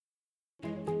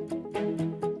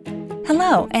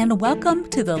Hello, and welcome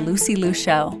to the Lucy Liu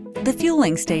Show, the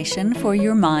fueling station for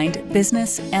your mind,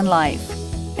 business, and life.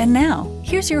 And now,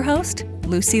 here's your host,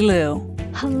 Lucy Liu.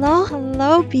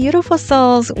 Hello, beautiful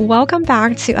souls. Welcome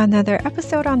back to another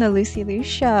episode on the Lucy Liu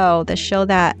Show, the show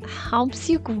that helps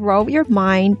you grow your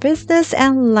mind, business,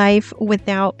 and life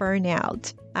without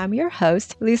burnout. I'm your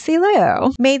host, Lucy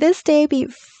Liu. May this day be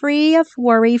free of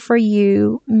worry for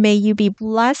you. May you be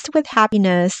blessed with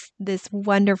happiness this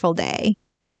wonderful day.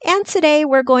 And today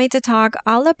we're going to talk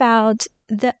all about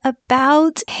the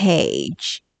About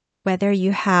page. Whether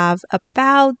you have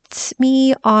About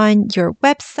Me on your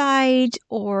website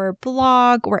or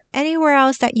blog or anywhere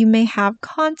else that you may have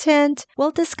content, we'll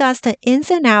discuss the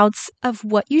ins and outs of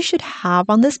what you should have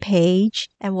on this page.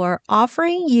 And we're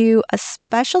offering you a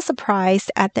special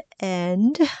surprise at the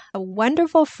end, a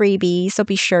wonderful freebie. So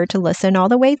be sure to listen all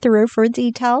the way through for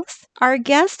details. Our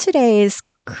guest today is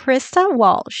Krista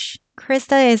Walsh.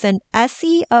 Krista is an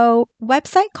SEO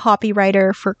website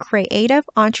copywriter for creative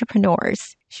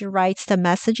entrepreneurs. She writes the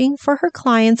messaging for her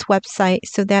clients' website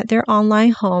so that their online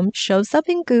home shows up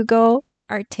in Google,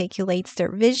 articulates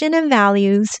their vision and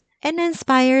values, and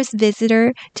inspires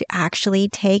visitors to actually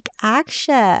take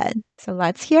action. So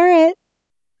let's hear it.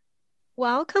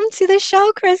 Welcome to the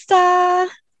show, Krista.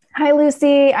 Hi,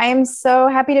 Lucy. I am so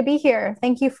happy to be here.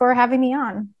 Thank you for having me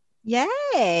on.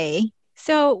 Yay.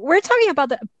 So we're talking about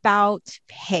the About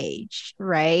page,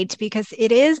 right? Because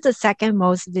it is the second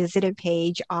most visited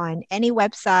page on any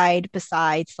website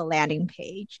besides the landing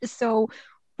page. So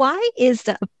why is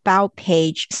the About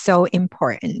page so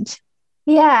important?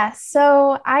 Yeah,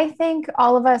 so I think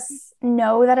all of us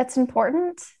know that it's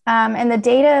important. And the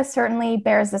data certainly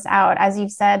bears this out. As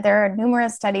you've said, there are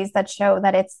numerous studies that show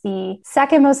that it's the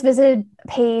second most visited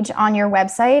page on your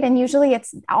website. And usually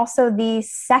it's also the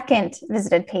second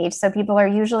visited page. So people are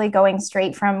usually going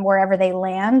straight from wherever they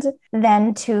land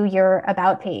then to your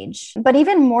About page. But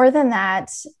even more than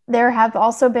that, there have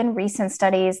also been recent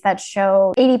studies that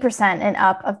show 80% and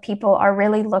up of people are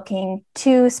really looking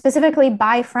to specifically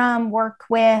buy from, work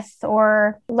with,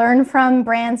 or learn from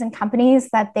brands and companies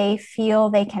that they feel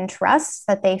they can trust,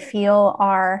 that they feel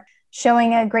are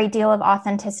showing a great deal of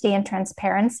authenticity and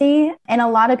transparency. And a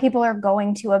lot of people are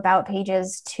going to About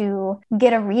pages to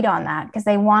get a read on that because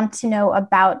they want to know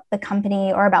about the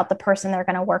company or about the person they're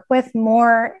going to work with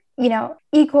more,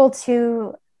 equal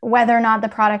to whether or not the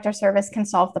product or service can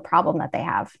solve the problem that they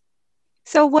have.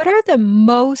 So what are the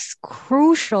most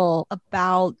crucial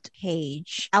About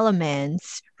page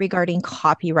elements regarding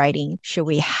copywriting should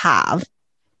we have?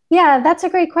 Yeah, that's a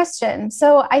great question.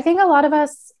 So I think a lot of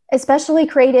us, especially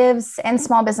creatives and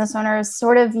small business owners,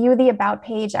 sort of view the About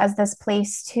page as this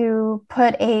place to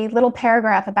put a little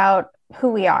paragraph about who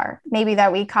we are, maybe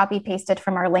that we copy pasted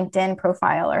from our LinkedIn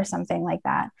profile or something like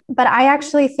that. But I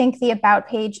actually think the About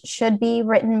page should be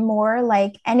written more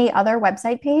like any other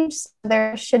website page.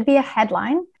 There should be a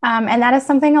headline. And that is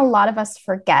something a lot of us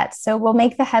forget. So we'll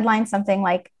make the headline something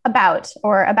like About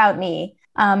or About Me.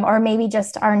 Or maybe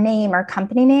just our name or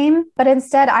company name. But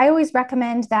instead, I always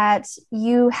recommend that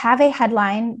you have a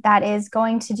headline that is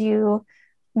going to do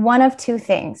one of two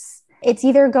things. It's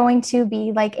either going to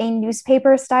be like a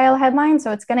newspaper style headline. So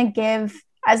it's going to give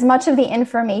as much of the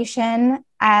information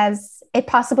as it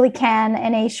possibly can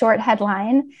in a short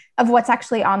headline of what's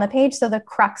actually on the page. So the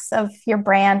crux of your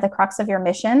brand, the crux of your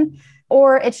mission.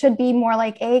 Or it should be more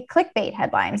like a clickbait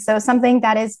headline. So something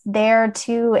that is there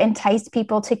to entice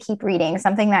people to keep reading,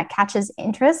 something that catches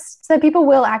interest so that people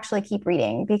will actually keep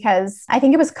reading. Because I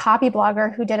think it was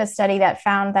Copyblogger who did a study that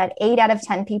found that 8 out of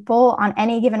 10 people on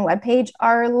any given web page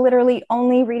are literally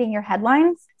only reading your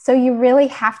headlines. So you really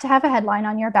have to have a headline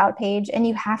on your About page and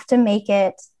you have to make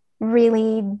it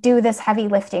really do this heavy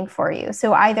lifting for you.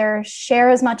 So either share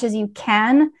as much as you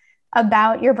can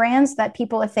about your brand so that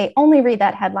people, if they only read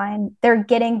that headline, they're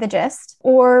getting the gist,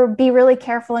 or be really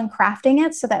careful in crafting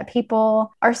it so that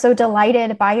people are so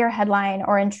delighted by your headline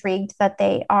or intrigued that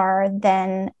they are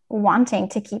then wanting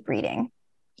to keep reading.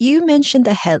 You mentioned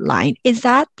the headline. Is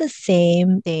that the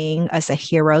same thing as a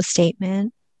hero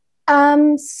statement?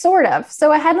 Sort of.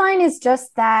 So a headline is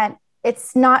just that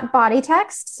it's not body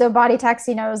text. So body text,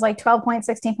 is like 12 point,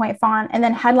 16 point font. And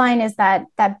then headline is that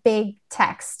big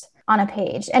text on a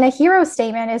page. And a hero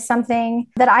statement is something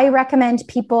that I recommend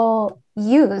people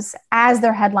use as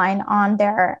their headline on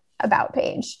their About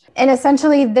page. And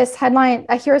essentially this headline,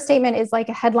 a hero statement is like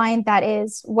a headline that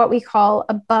is what we call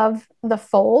above the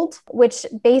fold, which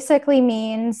basically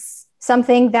means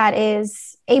something that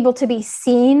is able to be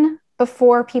seen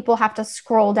before people have to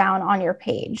scroll down on your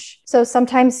page. So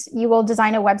sometimes you will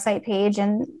design a website page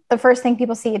and the first thing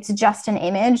people see, it's just an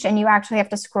image, and you actually have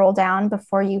to scroll down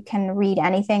before you can read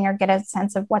anything or get a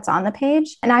sense of what's on the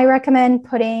page. And I recommend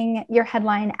putting your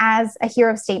headline as a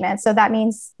hero statement. So that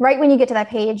means right when you get to that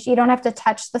page, you don't have to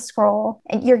touch the scroll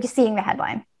and you're seeing the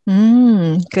headline.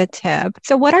 Good tip.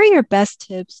 So what are your best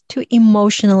tips to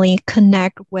emotionally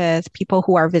connect with people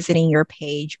who are visiting your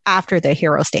page after the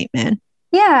hero statement?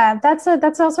 Yeah, that's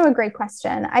also a great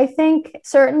question. I think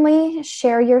certainly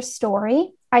share your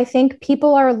story. I think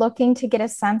people are looking to get a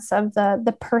sense of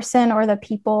the person or the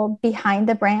people behind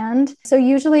the brand. So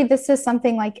usually this is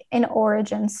something like an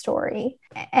origin story.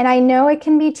 And I know it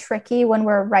can be tricky when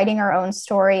we're writing our own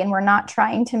story and we're not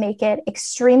trying to make it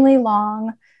extremely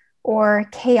long or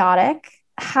chaotic.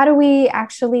 How do we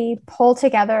actually pull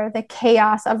together the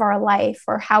chaos of our life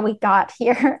or how we got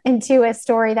here into a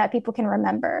story that people can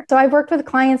remember? So I've worked with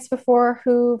clients before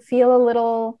who feel a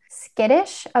little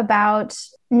skittish about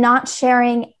not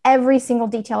sharing every single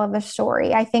detail of the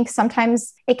story. I think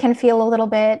sometimes it can feel a little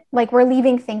bit like we're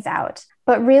leaving things out.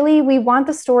 But really, we want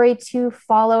the story to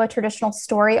follow a traditional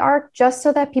story arc just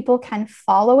so that people can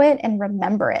follow it and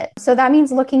remember it. So that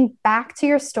means looking back to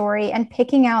your story and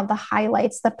picking out the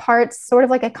highlights, the parts, sort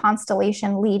of like a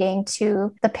constellation leading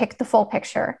to the full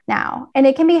picture now. And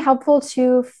it can be helpful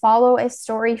to follow a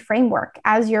story framework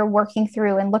as you're working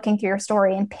through and looking through your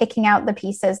story and picking out the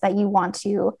pieces that you want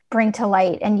to bring to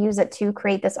light and use it to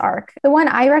create this arc. The one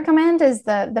I recommend is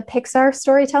the Pixar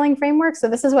storytelling framework. So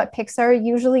this is what Pixar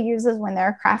usually uses when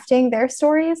they're crafting their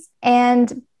stories.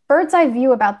 And bird's eye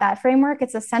view about that framework,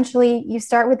 it's essentially you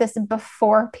start with this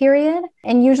before period.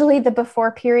 And usually the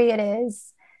before period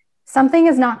is something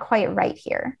is not quite right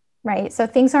here, right? So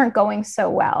things aren't going so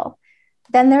well.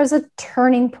 Then there's a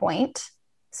turning point.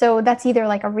 So that's either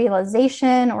like a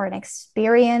realization or an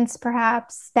experience,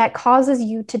 perhaps, that causes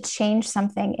you to change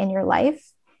something in your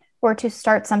life or to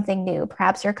start something new,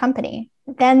 perhaps your company.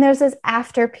 Then there's this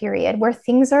after period where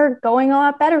things are going a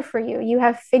lot better for you. You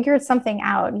have figured something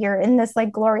out. You're in this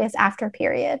like glorious after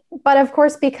period. But of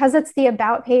course, because it's the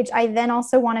about page, I then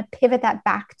also want to pivot that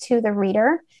back to the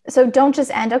reader. So don't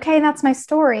just end, okay, that's my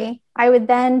story. I would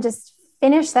then just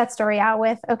finish that story out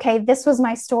with, okay, this was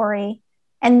my story.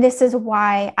 And this is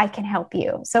why I can help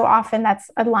you. So often that's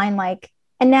a line like,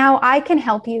 and now I can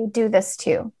help you do this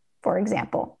too, for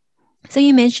example. So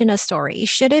you mentioned a story.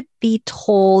 Should it be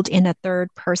told in a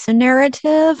third person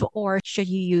narrative or should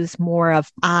you use more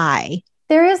of I?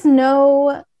 There is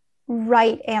no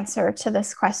right answer to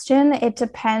this question. It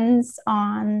depends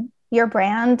on your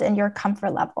brand and your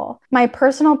comfort level. My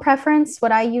personal preference,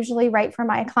 what I usually write for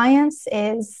my clients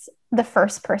is the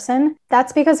first person.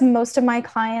 That's because most of my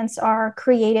clients are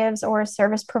creatives or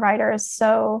service providers.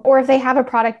 So, or if they have a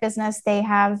product business, they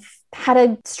have had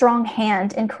a strong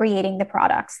hand in creating the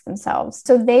products themselves.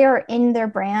 So they are in their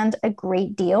brand a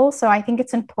great deal. So I think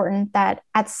it's important that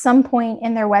at some point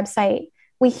in their website,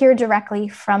 we hear directly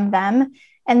from them.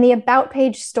 And the about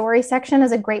page story section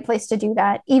is a great place to do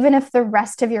that, even if the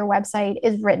rest of your website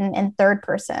is written in third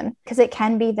person, because it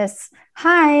can be this,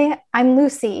 hi, I'm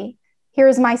Lucy.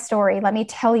 Here's my story. Let me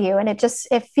tell you. And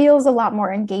it feels a lot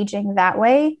more engaging that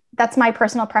way. That's my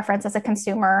personal preference as a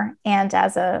consumer and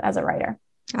as a writer.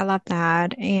 I love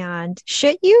that. And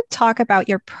should you talk about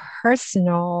your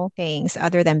personal things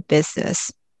other than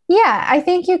business? Yeah, I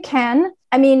think you can.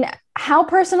 I mean, how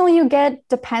personal you get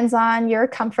depends on your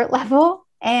comfort level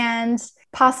and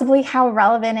possibly how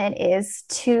relevant it is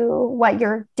to what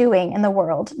you're doing in the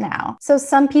world now. So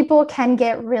some people can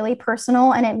get really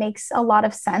personal and it makes a lot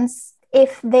of sense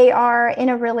if they are in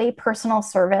a really personal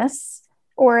service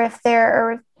or if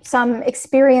there some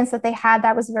experience that they had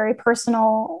that was very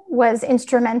personal was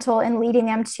instrumental in leading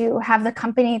them to have the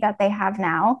company that they have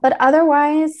now. But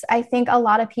otherwise, I think a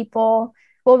lot of people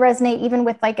will resonate even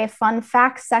with like a fun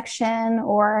facts section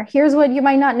or here's what you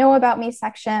might not know about me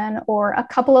section or a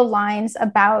couple of lines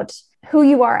about who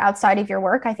you are outside of your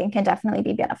work, I think can definitely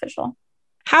be beneficial.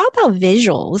 How about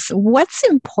visuals? What's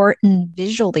important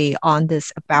visually on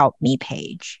this About Me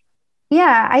page?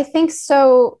 Yeah, I think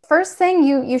so. First thing,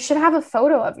 you should have a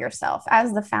photo of yourself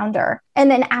as the founder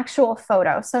and an actual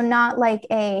photo. So not like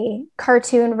a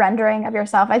cartoon rendering of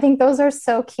yourself. I think those are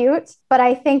so cute, but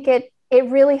I think it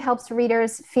really helps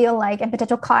readers feel like, and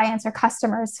potential clients or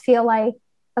customers feel like,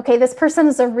 okay, this person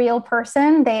is a real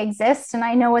person. They exist and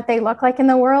I know what they look like in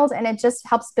the world. And it just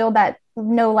helps build that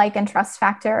know, like, and trust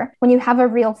factor when you have a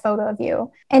real photo of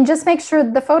you. And just make sure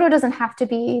the photo doesn't have to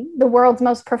be the world's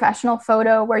most professional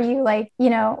photo where you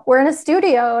we're in a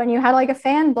studio and you had like a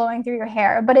fan blowing through your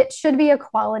hair, but it should be a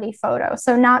quality photo.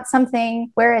 So not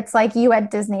something where it's like you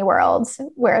at Disney World,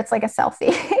 where it's like a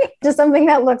selfie. Just something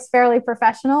that looks fairly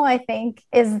professional, I think,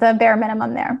 is the bare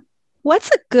minimum there. What's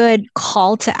a good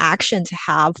call to action to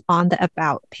have on the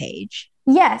About page?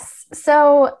 Yes.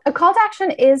 So a call to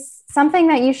action is something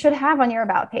that you should have on your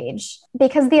About page,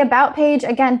 because the About page,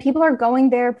 again, people are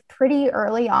going there pretty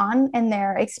early on in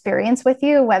their experience with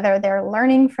you, whether they're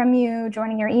learning from you,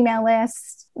 joining your email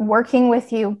list, working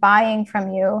with you, buying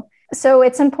from you. So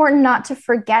it's important not to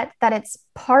forget that it's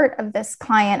part of this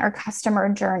client or customer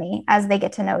journey as they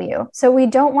get to know you. So we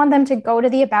don't want them to go to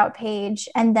the About page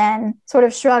and then sort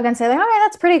of shrug and say, like, okay,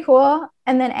 that's pretty cool,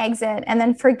 and then exit and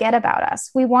then forget about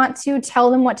us. We want to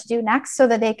tell them what to do next so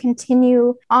that they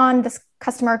continue on this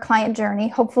customer client journey,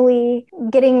 hopefully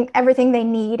getting everything they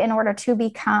need in order to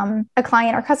become a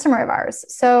client or customer of ours.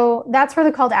 So that's where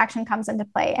the call to action comes into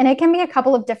play. And it can be a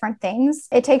couple of different things.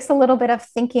 It takes a little bit of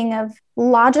thinking of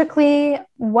logically,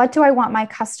 what do I want my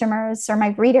customers or my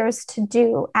readers to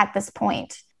do at this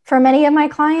point? For many of my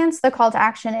clients, the call to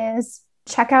action is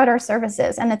check out our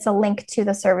services, and it's a link to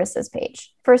the services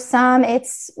page. For some,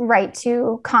 it's right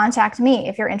to contact me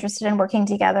if you're interested in working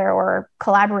together or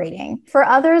collaborating. For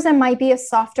others, it might be a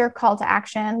softer call to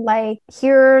action, like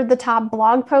here are the top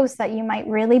blog posts that you might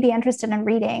really be interested in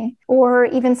reading, or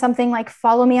even something like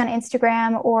follow me on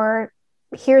Instagram, or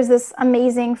here's this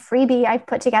amazing freebie I've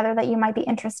put together that you might be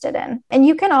interested in. And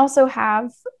you can also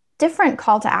have different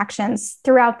call to actions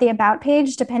throughout the About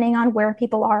page, depending on where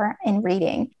people are in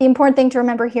reading. The important thing to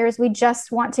remember here is we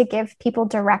just want to give people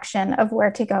direction of where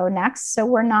to go next. So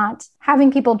we're not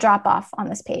having people drop off on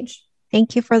this page.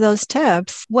 Thank you for those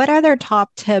tips. What other top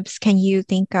tips can you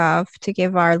think of to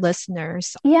give our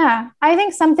listeners? Yeah, I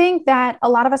think something that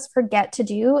a lot of us forget to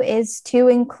do is to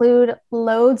include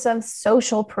loads of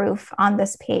social proof on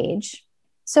this page.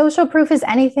 Social proof is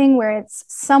anything where it's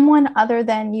someone other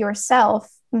than yourself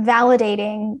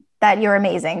validating that you're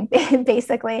amazing,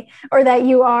 basically, or that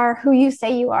you are who you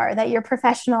say you are, that you're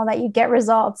professional, that you get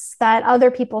results, that other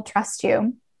people trust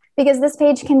you. Because this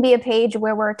page can be a page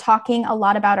where we're talking a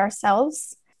lot about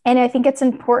ourselves. And I think it's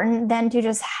important then to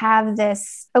just have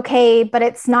this, okay, but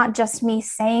it's not just me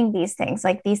saying these things,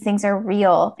 like these things are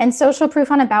real. And social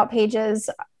proof on About pages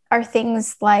are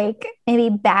things like maybe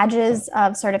badges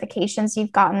of certifications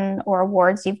you've gotten or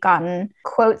awards you've gotten,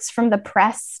 quotes from the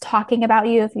press talking about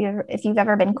you if you've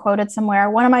ever been quoted somewhere.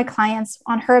 One of my clients,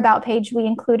 on her About page, we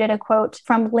included a quote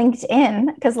from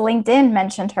LinkedIn because LinkedIn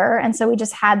mentioned her. And so we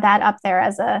just had that up there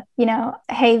as a,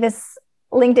 hey, this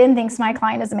LinkedIn thinks my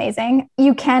client is amazing.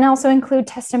 You can also include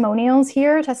testimonials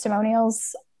here.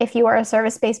 Testimonials, if you are a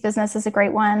service-based business, is a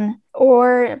great one,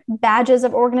 or badges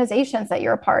of organizations that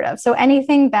you're a part of. So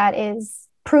anything that is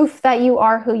proof that you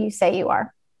are who you say you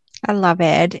are. I love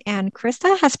it. And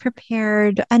Krista has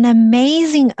prepared an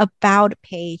amazing About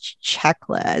page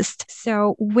checklist.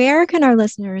 So where can our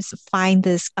listeners find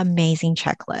this amazing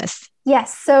checklist?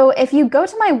 Yes. So if you go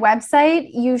to my website,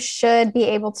 you should be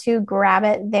able to grab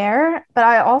it there. But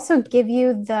I also give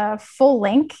you the full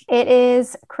link. It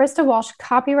is Krista Walsh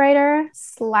Copywriter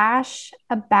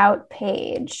 /About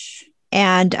page.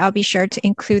 And I'll be sure to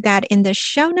include that in the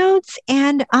show notes.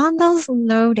 And on those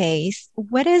low days,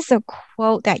 what is a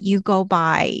quote that you go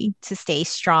by to stay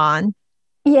strong?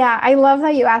 Yeah, I love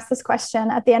that you asked this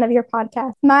question at the end of your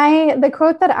podcast. The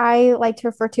quote that I like to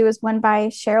refer to is one by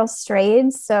Cheryl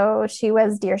Strayed. So she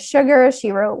was Dear Sugar.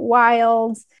 She wrote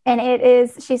Wild. And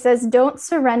she says, don't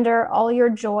surrender all your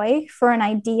joy for an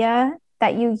idea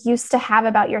that you used to have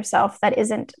about yourself that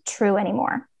isn't true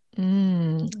anymore.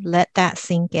 Let that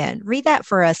sink in. Read that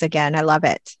for us again. I love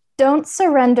it. Don't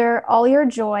surrender all your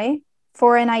joy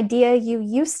for an idea you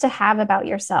used to have about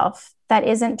yourself that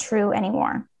isn't true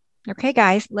anymore. Okay,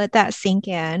 guys, let that sink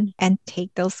in and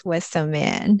take those wisdom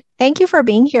in. Thank you for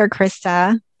being here,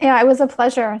 Krista. Yeah, it was a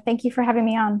pleasure. Thank you for having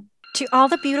me on. To all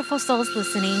the beautiful souls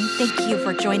listening, thank you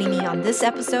for joining me on this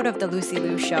episode of The Lucy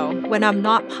Liu Show. When I'm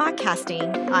not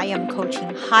podcasting, I am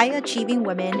coaching high-achieving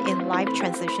women in life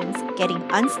transitions, getting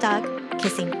unstuck,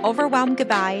 kissing overwhelm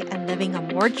goodbye, and living a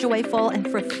more joyful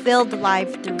and fulfilled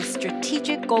life through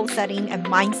strategic goal setting and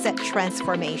mindset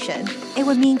transformation. It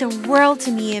would mean the world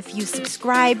to me if you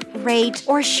subscribe, rate,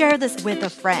 or share this with a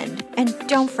friend. And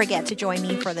don't forget to join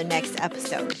me for the next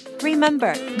episode.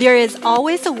 Remember, there is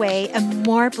always a way, and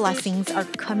more blessings are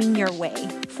coming your way.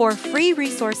 For free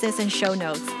resources and show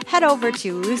notes, head over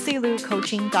to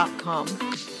lucylucoaching.com.